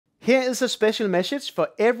Here is a special message for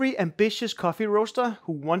every ambitious coffee roaster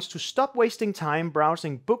who wants to stop wasting time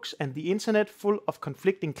browsing books and the internet full of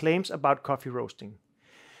conflicting claims about coffee roasting.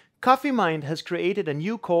 CoffeeMind has created a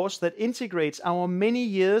new course that integrates our many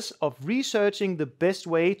years of researching the best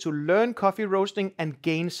way to learn coffee roasting and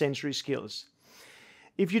gain sensory skills.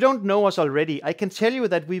 If you don't know us already, I can tell you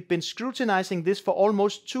that we've been scrutinizing this for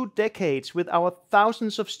almost 2 decades with our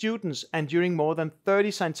thousands of students and during more than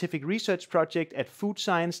 30 scientific research projects at food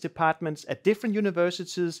science departments at different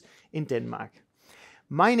universities in Denmark.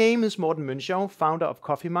 My name is Morten Münchow, founder of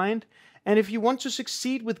CoffeeMind, and if you want to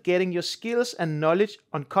succeed with getting your skills and knowledge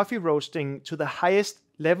on coffee roasting to the highest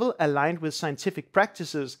level aligned with scientific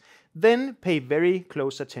practices, then pay very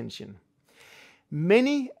close attention.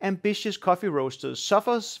 Many ambitious coffee roasters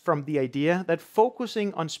suffer from the idea that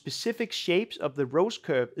focusing on specific shapes of the roast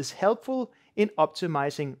curve is helpful in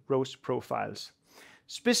optimizing roast profiles.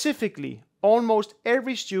 Specifically, almost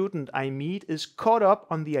every student I meet is caught up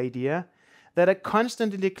on the idea that a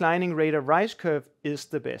constantly declining rate of rise curve is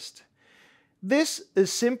the best. This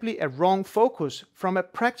is simply a wrong focus from a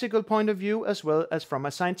practical point of view as well as from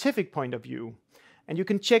a scientific point of view. And you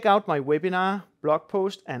can check out my webinar, blog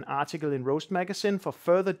post, and article in Roast Magazine for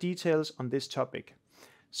further details on this topic.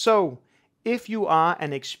 So, if you are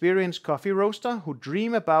an experienced coffee roaster who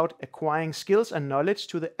dream about acquiring skills and knowledge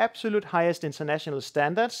to the absolute highest international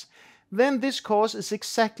standards, then this course is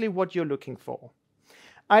exactly what you're looking for.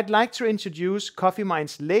 I'd like to introduce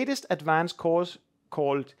CoffeeMind's latest advanced course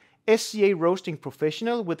called SCA Roasting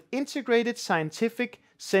Professional with Integrated Scientific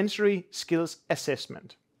Sensory Skills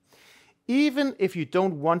Assessment. Even if you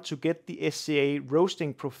don't want to get the SCA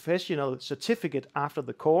Roasting Professional certificate after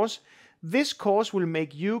the course, this course will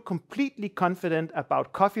make you completely confident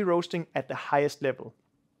about coffee roasting at the highest level.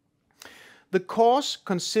 The course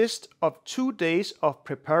consists of 2 days of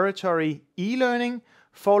preparatory e-learning,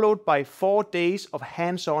 followed by 4 days of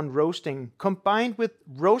hands-on roasting, combined with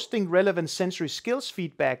roasting relevant sensory skills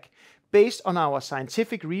feedback based on our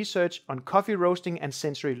scientific research on coffee roasting and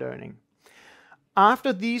sensory learning.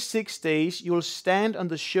 After these 6 days, you'll stand on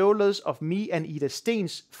the shoulders of me and Ida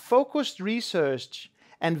Steen's focused research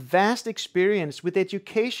and vast experience with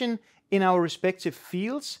education in our respective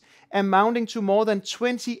fields, amounting to more than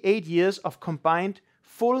 28 years of combined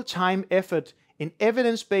full-time effort in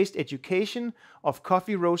evidence-based education of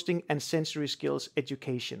coffee roasting and sensory skills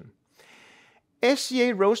education.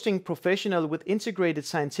 SCA Roasting Professional with Integrated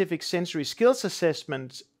Scientific Sensory Skills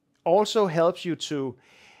Assessment also helps you to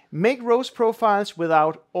make roast profiles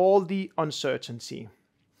without all the uncertainty,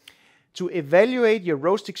 to evaluate your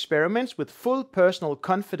roast experiments with full personal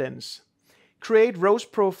confidence, create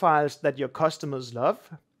roast profiles that your customers love,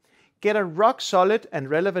 get a rock-solid and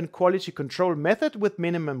relevant quality control method with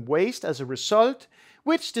minimum waste as a result,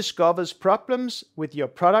 which discovers problems with your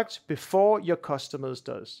product before your customers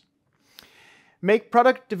does. Make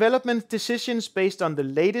product development decisions based on the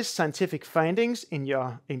latest scientific findings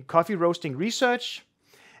in coffee roasting research,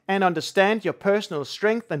 and understand your personal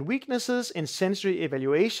strengths and weaknesses in sensory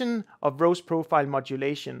evaluation of roast profile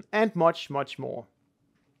modulation, and much, much more.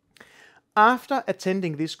 After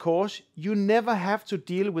attending this course, you never have to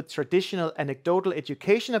deal with traditional anecdotal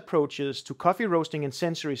education approaches to coffee roasting and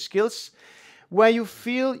sensory skills, where you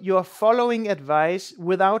feel you are following advice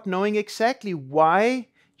without knowing exactly why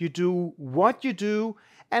you do what you do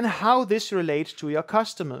and how this relates to your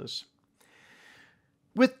customers.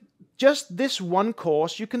 With just this one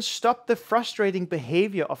course, you can stop the frustrating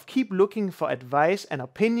behavior of keep looking for advice and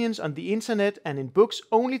opinions on the internet and in books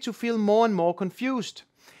only to feel more and more confused.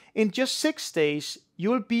 In just 6 days,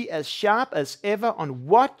 you'll be as sharp as ever on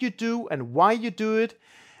what you do and why you do it,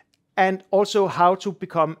 and also how to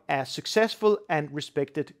become a successful and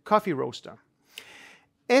respected coffee roaster.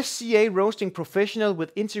 SCA Roasting Professional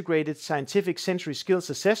with Integrated Scientific Sensory Skills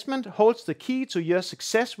Assessment holds the key to your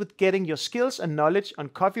success with getting your skills and knowledge on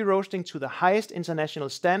coffee roasting to the highest international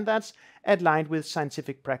standards aligned with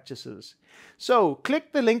scientific practices. So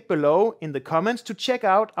click the link below in the comments to check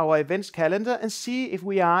out our events calendar and see if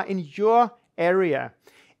we are in your area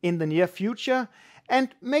in the near future,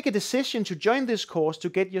 and make a decision to join this course to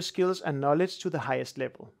get your skills and knowledge to the highest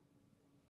level.